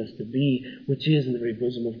wanted us to be, which is in the very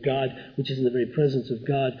bosom of God, which is in the very presence of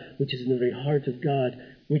God, which is in the very heart of God,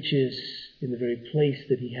 which is in the very place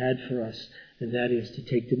that He had for us, and that is to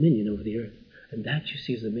take dominion over the earth. And that, you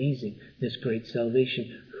see, is amazing, this great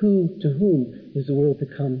salvation. To whom is the world to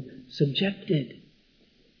come subjected?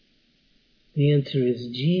 The answer is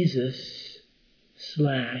Jesus /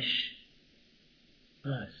 us.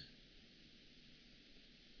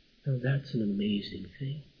 Now that's an amazing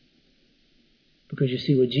thing. Because you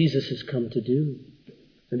see what Jesus has come to do.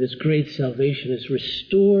 And this great salvation is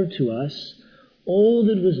restore to us all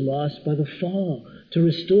that was lost by the fall. To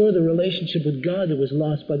restore the relationship with God that was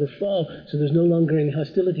lost by the fall. So there's no longer any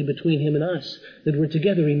hostility between Him and us. That we're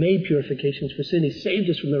together. He made purifications for sin. He saved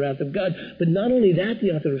us from the wrath of God. But not only that,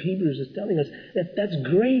 the author of Hebrews is telling us that's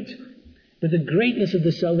great. But the greatness of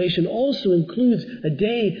the salvation also includes a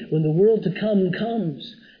day when the world to come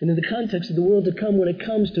comes. And in the context of the world to come, when it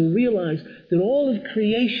comes to realize that all of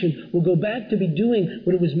creation will go back to be doing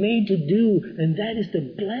what it was made to do, and that is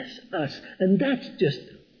to bless us. And that's just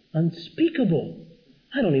unspeakable.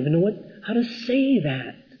 I don't even know how to say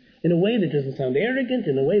that in a way that doesn't sound arrogant,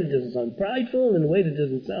 in a way that doesn't sound prideful, in a way that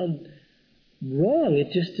doesn't sound wrong.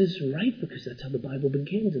 It just is right, because that's how the Bible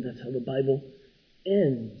begins and that's how the Bible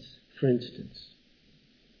ends. For instance,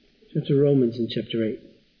 turn to Romans in chapter 8.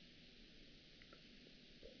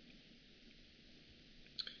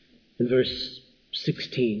 In verse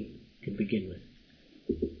 16, you can begin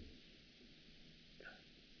with.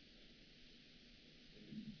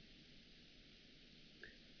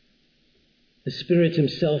 The Spirit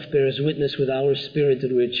himself bears witness with our spirit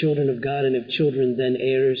that we are children of God, and if children, then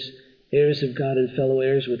heirs, heirs of God and fellow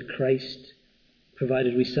heirs with Christ,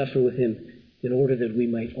 provided we suffer with him, in order that we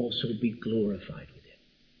might also be glorified with him.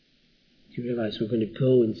 Do you realize we're going to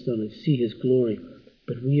go and still see his glory?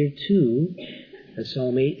 But we are too, as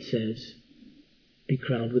Psalm 8 says, be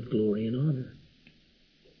crowned with glory and honor.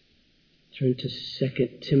 Turn to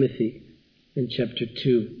 2 Timothy in chapter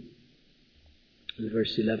 2 and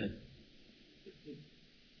verse 11.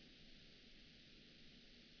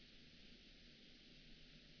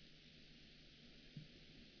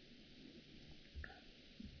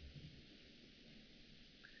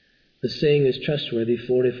 The saying is trustworthy,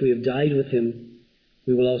 for if we have died with him,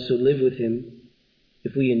 we will also live with him.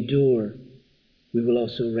 If we endure, we will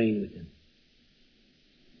also reign with him.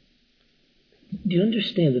 Do you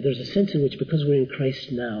understand that there's a sense in which, because we're in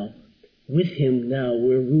Christ now, with him now,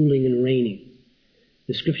 we're ruling and reigning?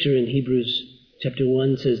 The scripture in Hebrews chapter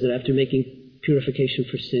 1 says that after making purification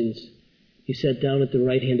for sins, he sat down at the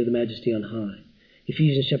right hand of the Majesty on high.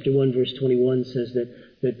 Ephesians chapter 1 verse 21 says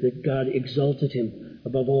that God exalted him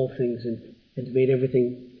above all things and made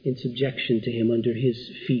everything in subjection to him under his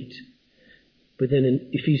feet. But then in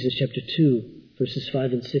Ephesians chapter 2 verses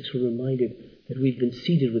 5 and 6 we're reminded that we've been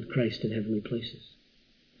seated with Christ in heavenly places.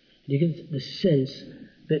 You get the sense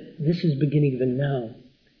that this is beginning even now,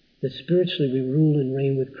 that spiritually we rule and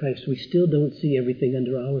reign with Christ. We still don't see everything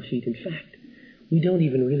under our feet. In fact, we don't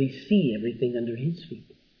even really see everything under his feet.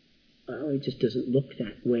 Well, it just doesn't look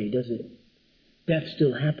that way, does it? Death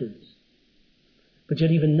still happens. But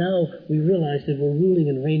yet even now we realize that we're ruling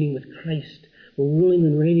and reigning with Christ. We're ruling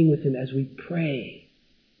and reigning with him as we pray.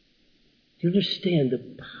 Do you understand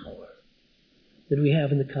the power that we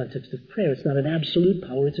have in the context of prayer? It's not an absolute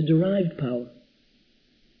power, it's a derived power.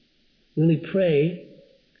 We only pray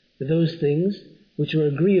for those things which are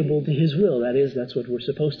agreeable to his will. That is, that's what we're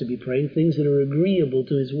supposed to be praying, things that are agreeable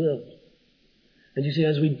to his will. And you see,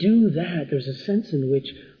 as we do that, there's a sense in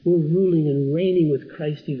which we're ruling and reigning with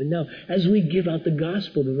Christ even now. As we give out the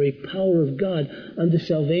gospel, the very power of God unto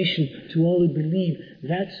salvation to all who believe,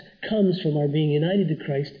 that comes from our being united to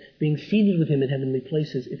Christ, being seated with him in heavenly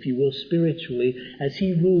places, if you will, spiritually, as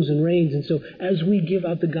he rules and reigns. And so, as we give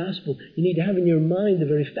out the gospel, you need to have in your mind the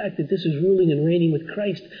very fact that this is ruling and reigning with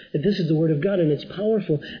Christ, that this is the Word of God, and it's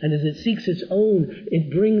powerful, and as it seeks its own,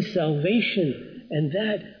 it brings salvation. And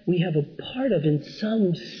that we have a part of in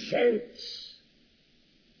some sense,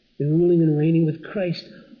 in ruling and reigning with Christ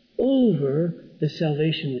over the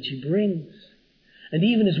salvation which he brings. And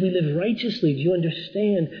even as we live righteously, do you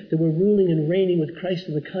understand that we're ruling and reigning with Christ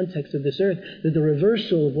in the context of this earth, that the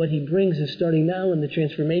reversal of what he brings is starting now in the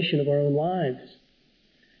transformation of our own lives.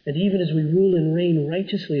 And even as we rule and reign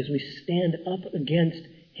righteously, as we stand up against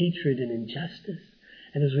hatred and injustice,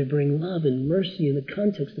 and as we bring love and mercy in the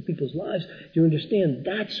context of people's lives, do you understand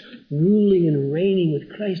that's ruling and reigning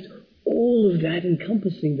with Christ? All of that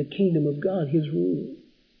encompassing the kingdom of God, his rule.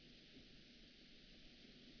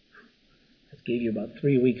 That gave you about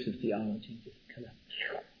 3 weeks of theology. Just kind of.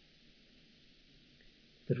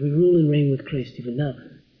 But we rule and reign with Christ even now.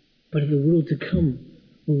 But in the world to come,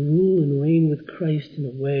 we'll rule and reign with Christ in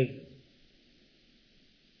a way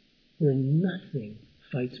where nothing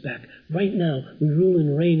fights back. Right now, we rule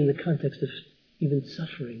and reign in the context of even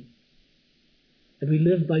suffering. And we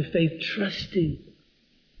live by faith, trusting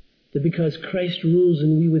that because Christ rules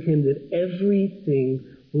and we with him, that everything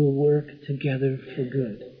will work together for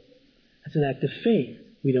good. That's an act of faith.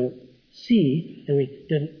 We don't see, and we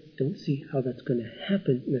don't see how that's going to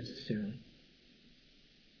happen necessarily.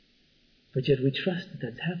 But yet we trust that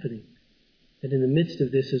that's happening. That in the midst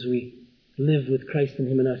of this, as we live with Christ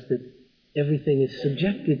and him and us, that everything is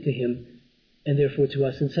subjected to him and therefore to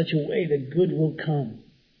us in such a way that good will come.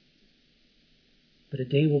 But a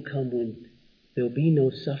day will come when there will be no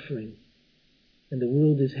suffering and the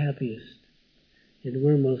world is happiest and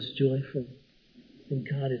we're most joyful and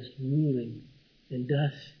God is ruling and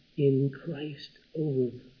us in Christ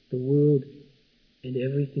over the world and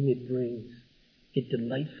everything it brings. It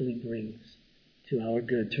delightfully brings to our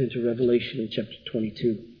good. Turn to Revelation in chapter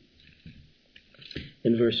 22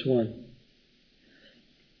 in verse 1.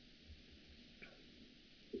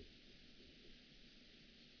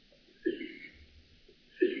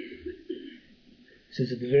 It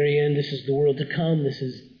says at the very end, this is the world to come. This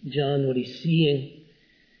is John, what he's seeing.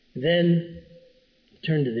 Then,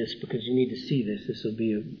 turn to this because you need to see this. This will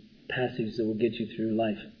be a passage that will get you through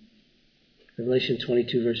life. Revelation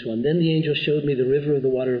 22 verse 1. Then the angel showed me the river of the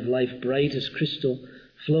water of life, bright as crystal,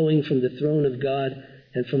 flowing from the throne of God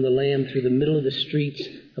and from the Lamb through the middle of the streets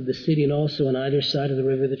of the city, and also on either side of the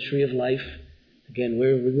river the tree of life, Again,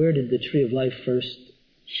 where did the tree of life first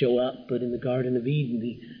show up? But in the Garden of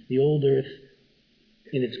Eden, the old earth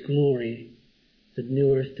in its glory, the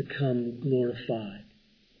new earth to come glorified.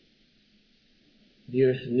 The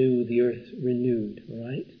earth new, the earth renewed, all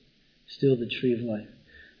right? Still the tree of life.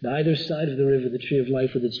 On either side of the river, the tree of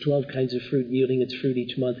life with its 12 kinds of fruit, yielding its fruit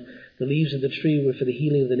each month. The leaves of the tree were for the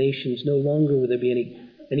healing of the nations. No longer will there be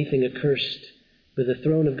anything accursed, but the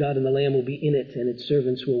throne of God and the Lamb will be in it, and its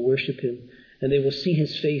servants will worship him. And they will see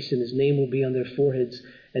his face, and his name will be on their foreheads,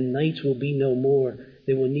 and night will be no more.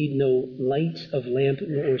 They will need no light of lamp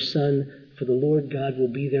or sun, for the Lord God will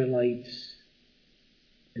be their lights,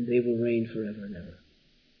 and they will reign forever and ever.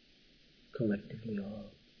 Collectively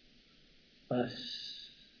all. Us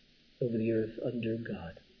over the earth under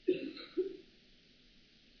God.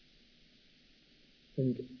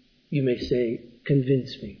 And you may say,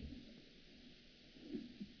 convince me.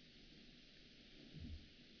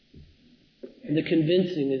 And the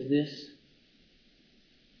convincing is this,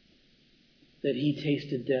 that he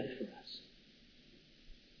tasted death for us.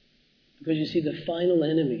 Because you see, the final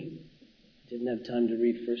enemy, I didn't have time to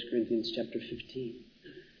read 1 Corinthians chapter 15,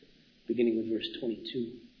 beginning with verse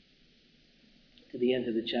 22. To the end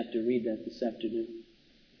of the chapter, read that this afternoon.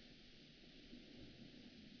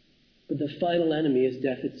 But the final enemy is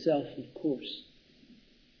death itself, of course.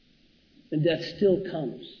 And death still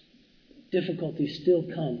comes. Difficulties still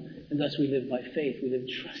come. And thus we live by faith. We live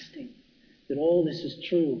trusting that all this is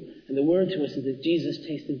true. And the word to us is that Jesus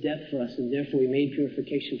tasted death for us, and therefore we made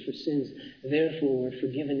purification for sins. Therefore we're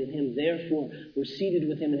forgiven in him. Therefore we're seated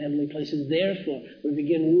with him in heavenly places. Therefore we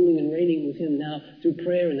begin ruling and reigning with him now through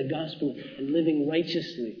prayer and the gospel and living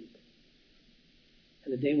righteously.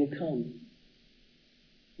 And the day will come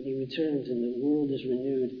when he returns and the world is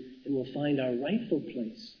renewed, and we'll find our rightful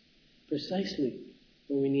place precisely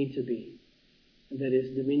where we need to be. And that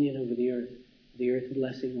is dominion over the earth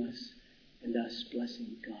blessing us, and us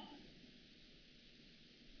blessing God.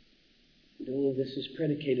 And all of this is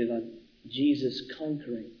predicated on Jesus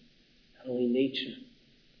conquering not only nature,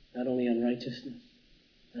 not only unrighteousness,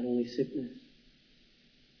 not only sickness,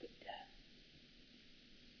 but death.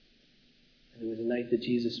 And there was a night that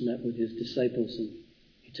Jesus met with his disciples, and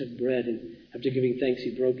he took bread, and after giving thanks,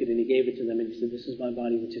 he broke it, and he gave it to them, and he said, "This is my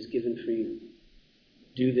body which is given for you.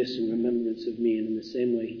 Do this in remembrance of me." And in the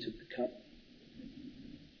same way, he took the cup.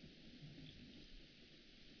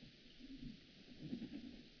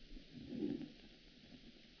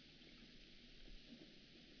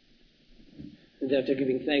 And after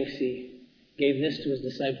giving thanks, he gave this to his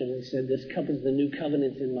disciples, and he said, "This cup is the new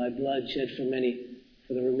covenant in my blood, shed for many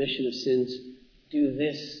for the remission of sins. Do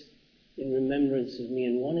this in remembrance of me."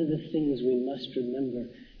 And one of the things we must remember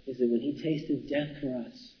is that when he tasted death for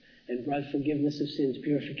us and brought forgiveness of sins,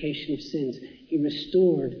 purification of sins, he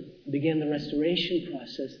restored, began the restoration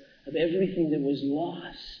process of everything that was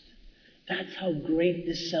lost. That's how great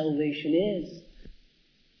this salvation is.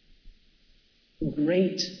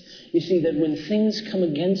 Great. You see, that when things come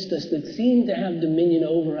against us that seem to have dominion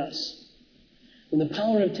over us, when the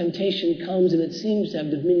power of temptation comes and it seems to have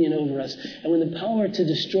dominion over us, and when the power to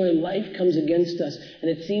destroy life comes against us and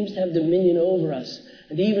it seems to have dominion over us,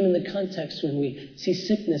 and even in the context when we see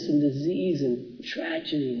sickness and disease and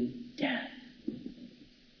tragedy and death,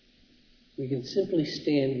 we can simply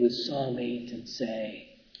stand with Psalm 8 and say,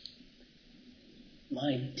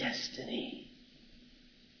 my destiny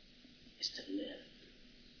is to live.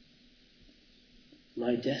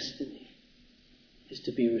 My destiny is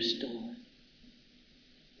to be restored.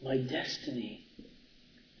 My destiny,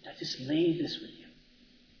 and I just lay this with you,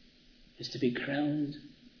 is to be crowned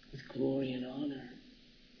with glory and honor.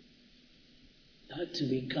 Not to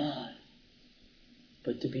be God,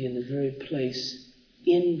 but to be in the very place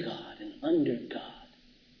in God and under God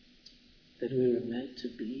that we were meant to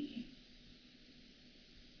be.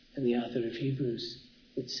 And the author of Hebrews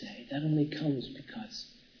would say that only comes because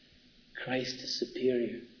Christ is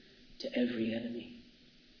superior to every enemy.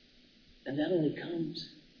 And that only comes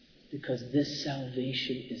because this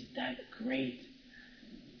salvation is that great.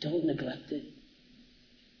 Don't neglect it.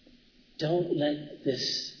 Don't let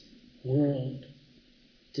this world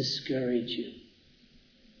discourage you.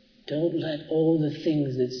 Don't let all the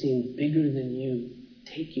things that seem bigger than you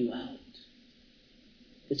take you out.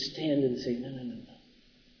 But stand and say, no.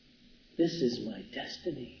 This is my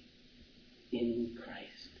destiny in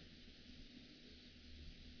Christ.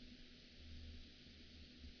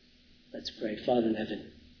 Let's pray. Father in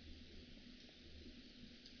heaven,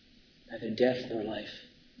 neither death nor life,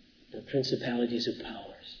 nor principalities or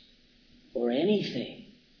powers, or anything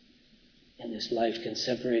in this life can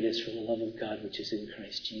separate us from the love of God which is in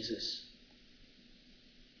Christ Jesus.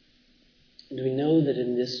 And we know that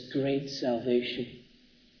in this great salvation,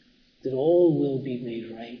 that all will be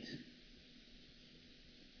made right.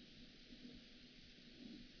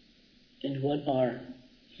 And what are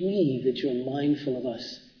we that you're mindful of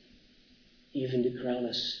us, even to crown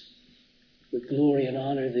us with glory and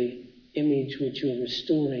honor, the image which you're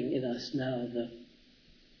restoring in us now, the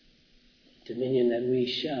dominion that we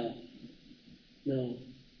shall know.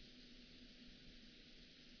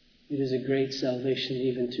 It is a great salvation,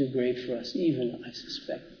 even too great for us, even, I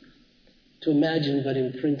suspect, to imagine, but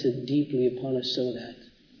imprinted deeply upon us so that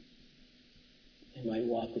we might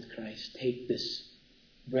walk with Christ. Take this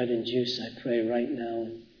bread and juice, I pray, right now,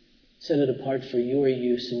 and set it apart for your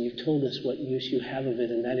use. And you've told us what use you have of it,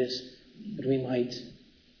 and that is that we might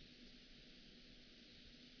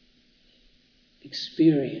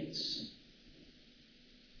experience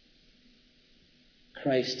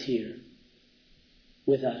Christ here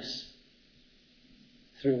with us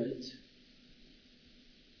through it.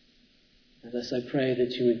 And thus I pray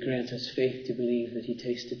that you would grant us faith to believe that he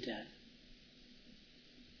tasted death,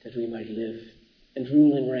 that we might live and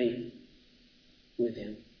rule and reign with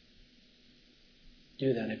him.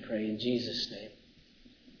 Do that, I pray, in Jesus' name.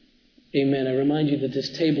 Amen. I remind you that this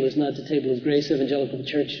table is not the table of Grace Evangelical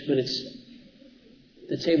Church, but it's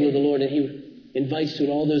the table of the Lord, and he invites to it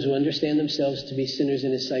all those who understand themselves to be sinners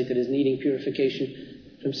in his sight, that is needing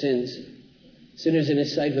purification from sins. Sinners in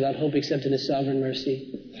his sight without hope except in his sovereign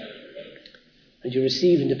mercy. And you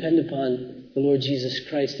receive and depend upon the Lord Jesus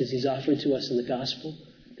Christ as he's offered to us in the gospel,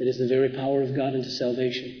 that is the very power of God unto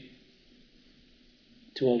salvation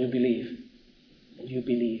to all who believe. And you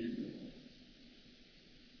believe.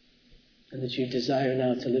 And that you desire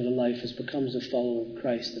now to live a life as becomes a follower of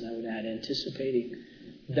Christ, and I would add, anticipating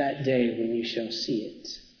that day when you shall see it.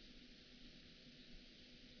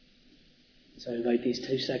 So I invite these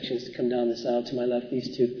two sections to come down this aisle to my left,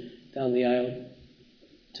 these two down the aisle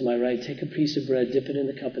to my right. Take a piece of bread, dip it in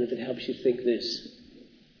the cup, and if it helps you, think this: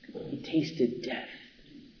 he tasted death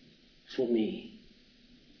for me,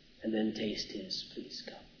 and then taste his. Please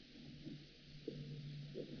come.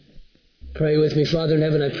 Pray with me. Father in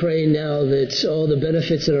heaven, I pray now that all the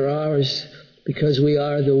benefits that are ours, because we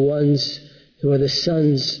are the ones who are the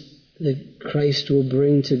sons that Christ will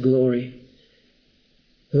bring to glory,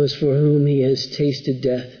 those for whom he has tasted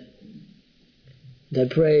death. And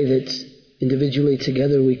I pray that individually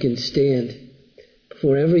together we can stand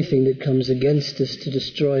before everything that comes against us to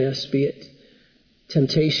destroy us, be it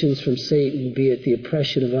temptations from Satan, be it the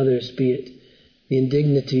oppression of others, be it the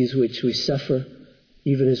indignities which we suffer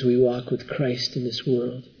even as we walk with Christ in this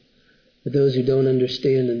world, for those who don't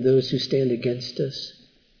understand and those who stand against us.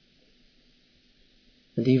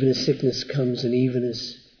 And even as sickness comes and even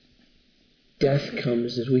as death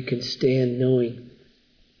comes, that we can stand knowing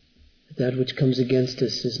that that which comes against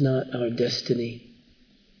us is not our destiny,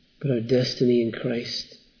 but our destiny in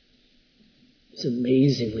Christ is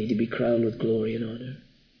amazingly to be crowned with glory and honor.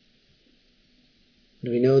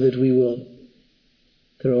 And we know that we will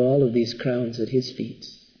throw all of these crowns at his feet,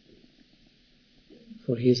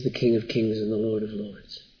 for he is the King of kings and the Lord of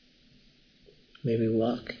lords. May we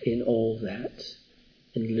walk in all that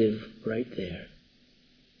and live right there.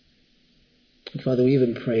 And Father, we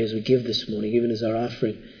even pray as we give this morning, even as our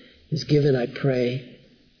offering is given, I pray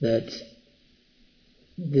that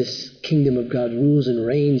this kingdom of God rules and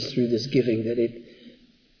reigns through this giving, that it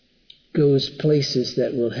goes places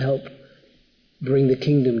that will help bring the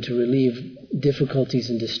kingdom to relieve difficulties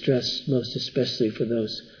and distress, most especially for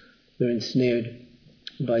those who are ensnared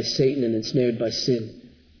by Satan and ensnared by sin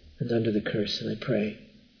and under the curse. And I pray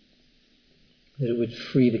that it would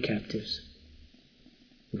free the captives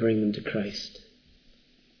and bring them to Christ.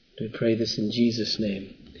 And we pray this in Jesus'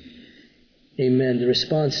 name. Amen. The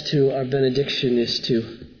response to our benediction is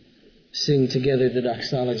to sing together the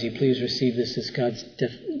doxology. Please receive this as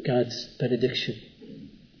God's benediction.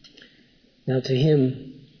 Now to him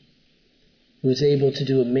who is able to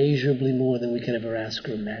do immeasurably more than we can ever ask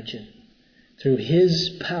or imagine, through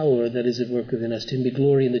his power that is at work within us, to him be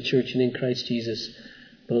glory in the church and in Christ Jesus,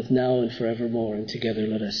 both now and forevermore. And together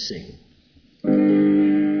let us sing.